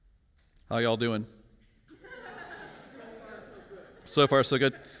How y'all doing? So far, so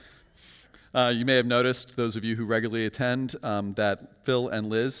good. You may have noticed, those of you who regularly attend, that Phil and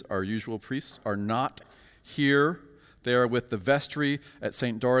Liz, our usual priests, are not here. They are with the vestry at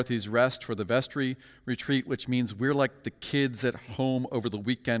St. Dorothy's Rest for the vestry retreat, which means we're like the kids at home over the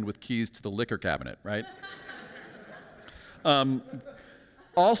weekend with keys to the liquor cabinet, right?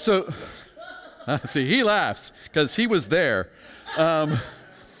 Also, see, he laughs because he was there.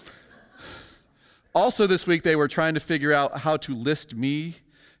 Also this week, they were trying to figure out how to list me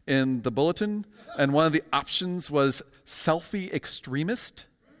in the bulletin, and one of the options was selfie extremist.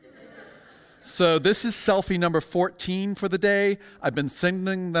 So this is selfie number 14 for the day. I've been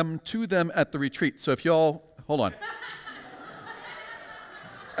sending them to them at the retreat. So if y'all, hold on.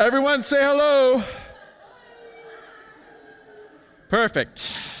 Everyone say hello.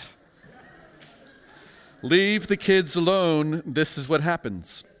 Perfect. Leave the kids alone. This is what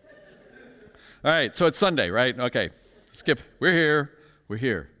happens. All right, so it's Sunday, right? Okay, skip. We're here. We're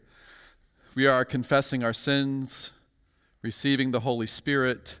here. We are confessing our sins, receiving the Holy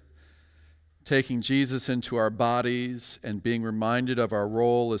Spirit, taking Jesus into our bodies, and being reminded of our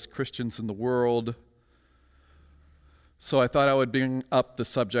role as Christians in the world. So I thought I would bring up the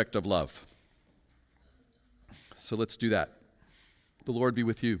subject of love. So let's do that. The Lord be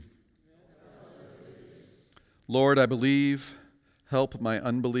with you. Lord, I believe. Help my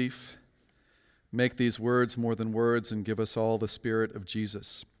unbelief. Make these words more than words and give us all the Spirit of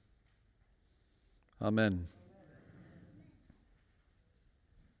Jesus. Amen.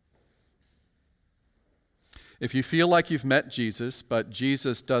 If you feel like you've met Jesus, but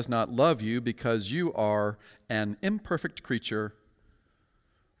Jesus does not love you because you are an imperfect creature,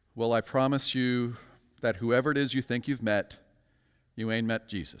 well, I promise you that whoever it is you think you've met, you ain't met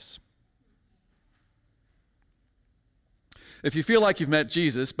Jesus. If you feel like you've met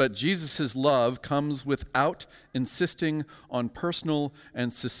Jesus, but Jesus' love comes without insisting on personal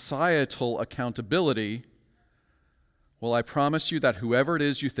and societal accountability, well, I promise you that whoever it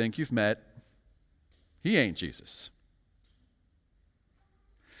is you think you've met, he ain't Jesus.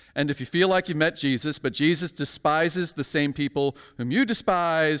 And if you feel like you've met Jesus, but Jesus despises the same people whom you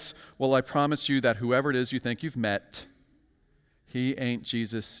despise, well, I promise you that whoever it is you think you've met, he ain't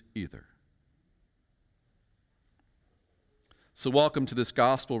Jesus either. So welcome to this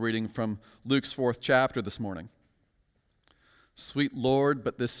gospel reading from Luke's 4th chapter this morning. Sweet Lord,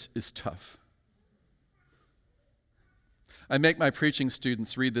 but this is tough. I make my preaching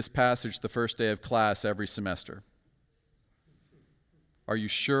students read this passage the first day of class every semester. Are you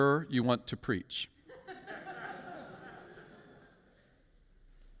sure you want to preach?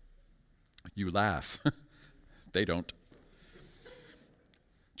 You laugh. They don't.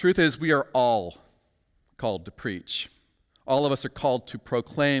 Truth is, we are all called to preach. All of us are called to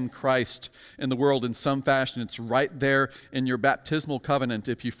proclaim Christ in the world in some fashion. It's right there in your baptismal covenant.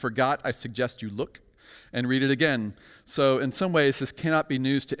 If you forgot, I suggest you look and read it again. So in some ways, this cannot be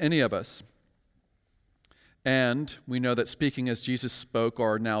news to any of us. And we know that speaking as Jesus spoke,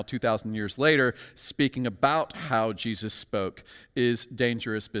 or now 2,000 years later, speaking about how Jesus spoke, is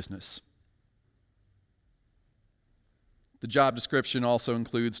dangerous business. The job description also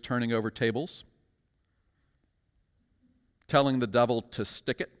includes turning over tables, telling the devil to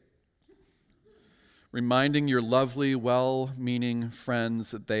stick it, reminding your lovely, well-meaning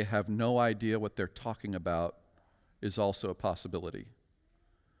friends that they have no idea what they're talking about is also a possibility.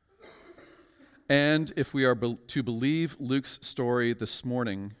 And if we are to believe Luke's story this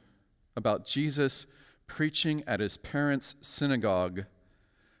morning about Jesus preaching at his parents' synagogue,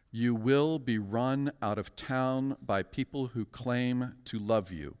 you will be run out of town by people who claim to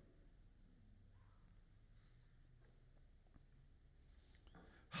love you.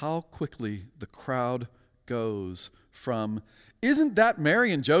 How quickly the crowd goes from, "Isn't that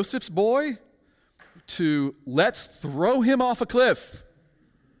Mary and Joseph's boy?" to, "Let's throw him off a cliff."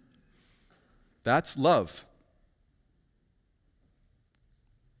 That's love.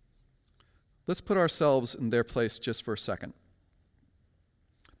 Let's put ourselves in their place just for a second.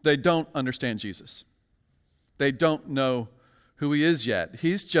 They don't understand Jesus. They don't know who he is yet.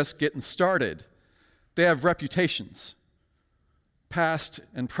 He's just getting started. They have reputations, past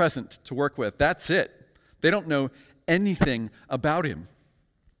and present, to work with. That's it. They don't know anything about him.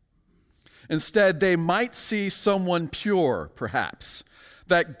 Instead, they might see someone pure, perhaps.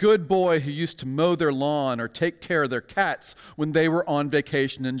 That good boy who used to mow their lawn or take care of their cats when they were on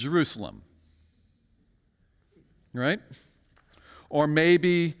vacation in Jerusalem. Right? Or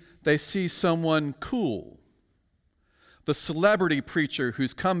maybe they see someone cool. The celebrity preacher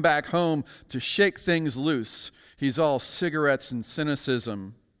who's come back home to shake things loose. He's all cigarettes and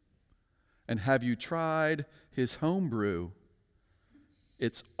cynicism. And have you tried his home brew?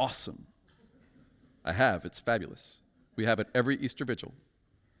 It's awesome. I have. It's fabulous. We have it every Easter Vigil.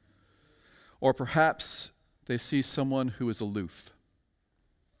 Or perhaps they see someone who is aloof.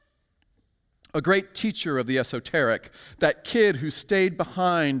 A great teacher of the esoteric, that kid who stayed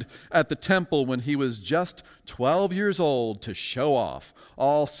behind at the temple when he was just 12 years old to show off,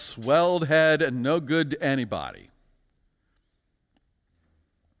 all swelled head and no good to anybody.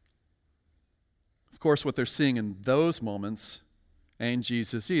 Of course, what they're seeing in those moments ain't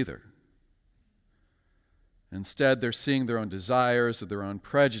Jesus either. Instead, they're seeing their own desires or their own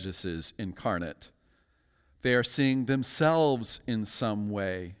prejudices incarnate. They are seeing themselves in some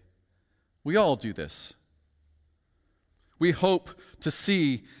way. We all do this. We hope to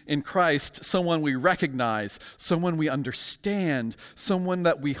see in Christ someone we recognize, someone we understand, someone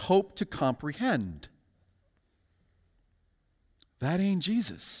that we hope to comprehend. That ain't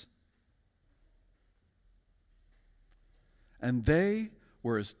Jesus. And they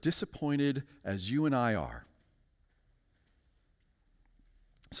were as disappointed as you and I are.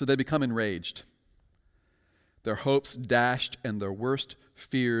 So they become enraged, their hopes dashed and their worst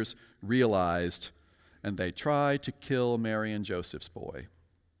fears realized, and they try to kill Mary and Joseph's boy.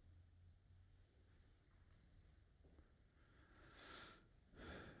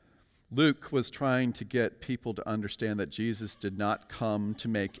 Luke was trying to get people to understand that Jesus did not come to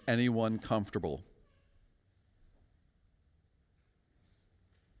make anyone comfortable,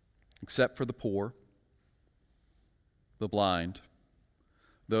 except for the poor, the blind,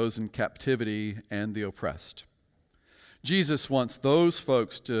 those in captivity, and the oppressed. Jesus wants those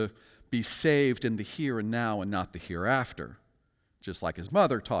folks to be saved in the here and now and not the hereafter, just like his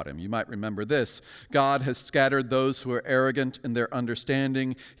mother taught him. You might remember this. God has scattered those who are arrogant in their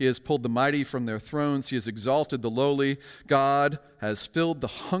understanding. He has pulled the mighty from their thrones. He has exalted the lowly. God has filled the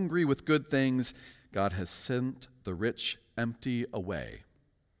hungry with good things. God has sent the rich empty away.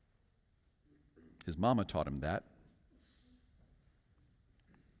 His mama taught him that.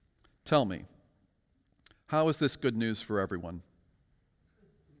 Tell me, how is this good news for everyone?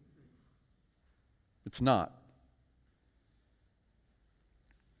 It's not.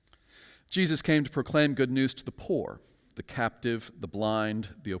 Jesus came to proclaim good news to the poor, the captive, the blind,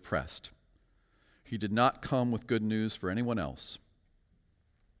 the oppressed. He did not come with good news for anyone else.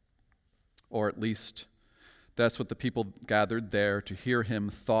 Or at least, that's what the people gathered there to hear him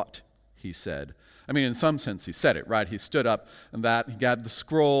thought he said. I mean, in some sense, he said it, right? He stood up and he got the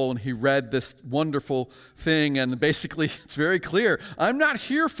scroll and he read this wonderful thing, and basically it's very clear. I'm not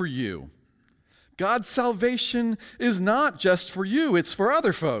here for you. God's salvation is not just for you, it's for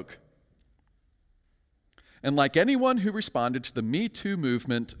other folk. And like anyone who responded to the Me Too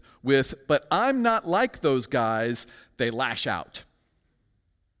movement with, but I'm not like those guys, they lash out.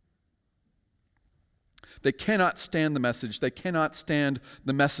 They cannot stand the message. They cannot stand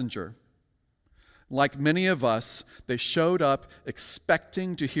the messenger. Like many of us, they showed up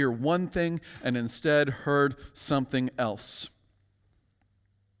expecting to hear one thing and instead heard something else.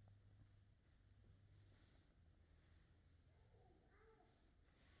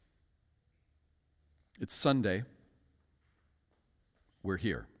 It's Sunday. We're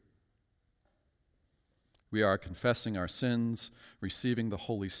here. We are confessing our sins, receiving the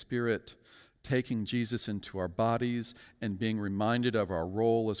Holy Spirit, taking Jesus into our bodies, and being reminded of our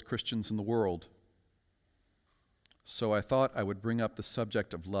role as Christians in the world. So I thought I would bring up the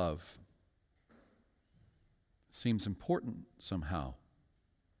subject of love. It seems important somehow.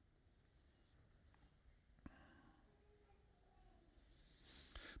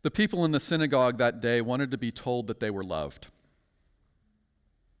 The people in the synagogue that day wanted to be told that they were loved.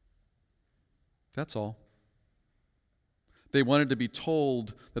 That's all. They wanted to be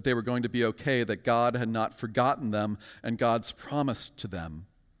told that they were going to be okay, that God had not forgotten them, and God's promise to them.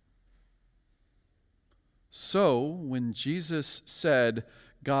 So, when Jesus said,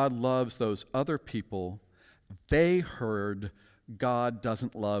 God loves those other people, they heard, God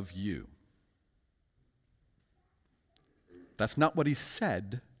doesn't love you. That's not what he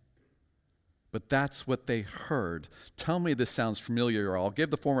said, but that's what they heard. Tell me this sounds familiar, or I'll give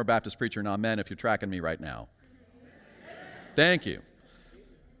the former Baptist preacher an amen if you're tracking me right now. Thank you.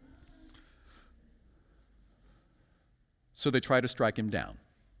 So they try to strike him down.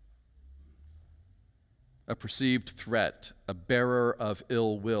 A perceived threat, a bearer of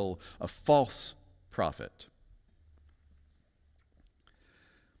ill will, a false prophet.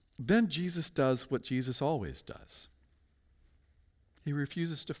 Then Jesus does what Jesus always does. He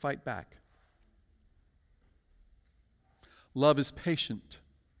refuses to fight back. Love is patient.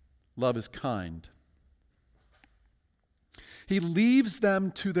 Love is kind. He leaves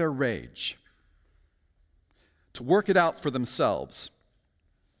them to their rage. to work it out for themselves.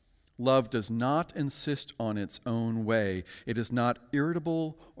 Love does not insist on its own way. It is not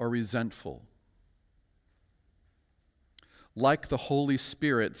irritable or resentful. Like the Holy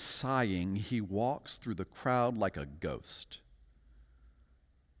Spirit sighing, he walks through the crowd like a ghost.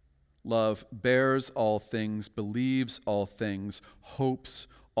 Love bears all things, believes all things, hopes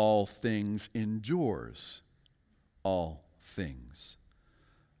all things, endures all things.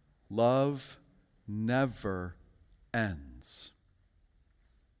 Love never ends.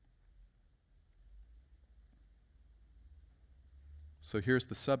 So here's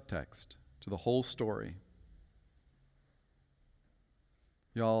the subtext to the whole story.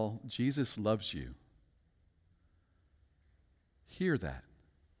 Y'all, Jesus loves you. Hear that.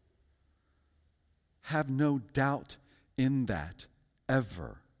 Have no doubt in that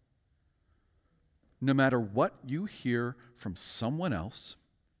ever. No matter what you hear from someone else,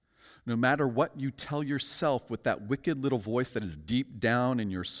 no matter what you tell yourself with that wicked little voice that is deep down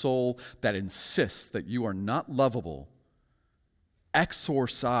in your soul that insists that you are not lovable,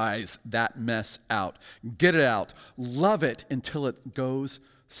 exorcise that mess out. Get it out. Love it until it goes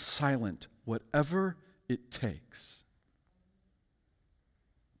silent, whatever it takes.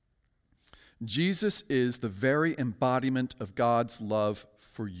 Jesus is the very embodiment of God's love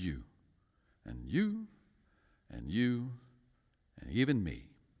for you, and you, and you, and even me.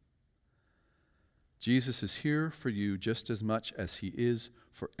 Jesus is here for you just as much as he is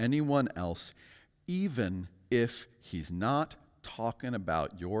for anyone else, even if he's not talking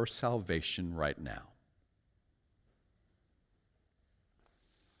about your salvation right now.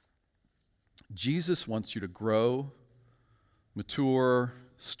 Jesus wants you to grow, mature,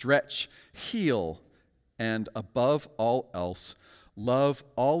 stretch, heal, and above all else, love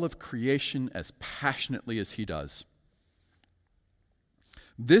all of creation as passionately as he does.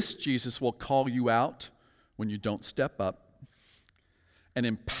 This Jesus will call you out when you don't step up and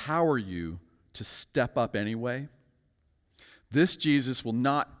empower you to step up anyway. This Jesus will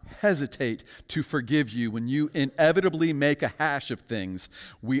not hesitate to forgive you when you inevitably make a hash of things.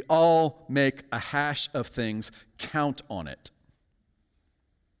 We all make a hash of things. Count on it.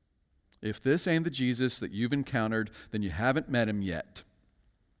 If this ain't the Jesus that you've encountered, then you haven't met him yet.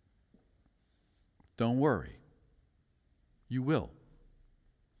 Don't worry. You will.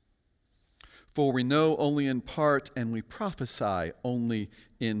 For we know only in part, and we prophesy only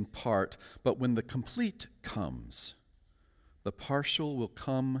in part. But when the complete comes, the partial will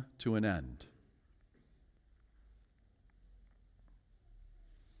come to an end.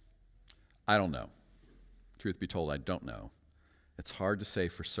 I don't know. Truth be told, I don't know. It's hard to say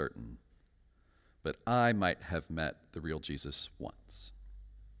for certain. But I might have met the real Jesus once.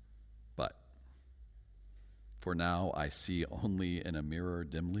 But for now, I see only in a mirror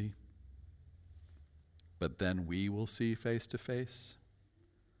dimly. But then we will see face to face.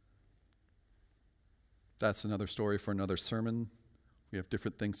 That's another story for another sermon. We have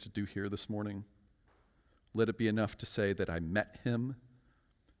different things to do here this morning. Let it be enough to say that I met him,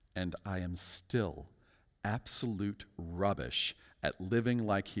 and I am still absolute rubbish at living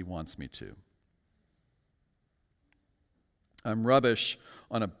like he wants me to. I'm rubbish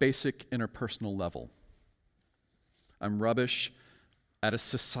on a basic interpersonal level. I'm rubbish at a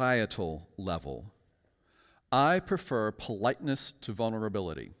societal level. I prefer politeness to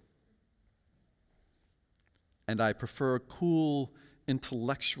vulnerability. And I prefer cool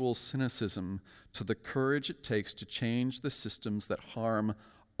intellectual cynicism to the courage it takes to change the systems that harm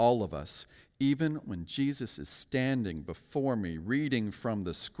all of us, even when Jesus is standing before me, reading from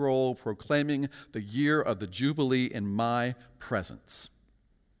the scroll, proclaiming the year of the Jubilee in my presence.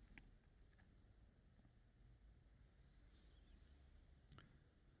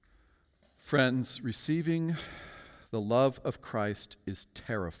 Friends, receiving the love of Christ is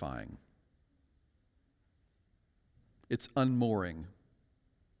terrifying. It's unmooring.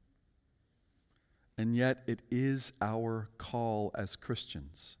 And yet it is our call as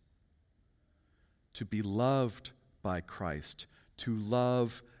Christians to be loved by Christ, to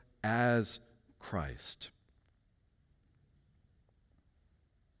love as Christ.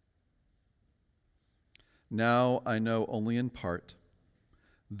 Now I know only in part,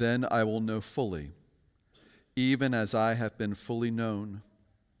 then I will know fully, even as I have been fully known.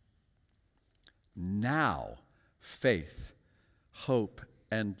 Now faith, hope,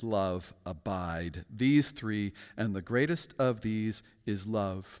 and love abide. These three, and the greatest of these is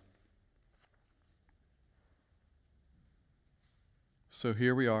love. So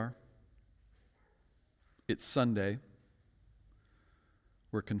here we are. It's Sunday.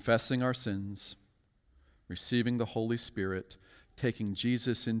 We're confessing our sins, receiving the Holy Spirit, taking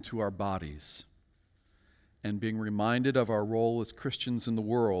Jesus into our bodies. and being reminded of our role as Christians in the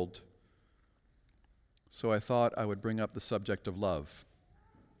world. So I thought I would bring up the subject of love.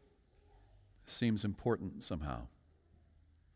 Seems important somehow.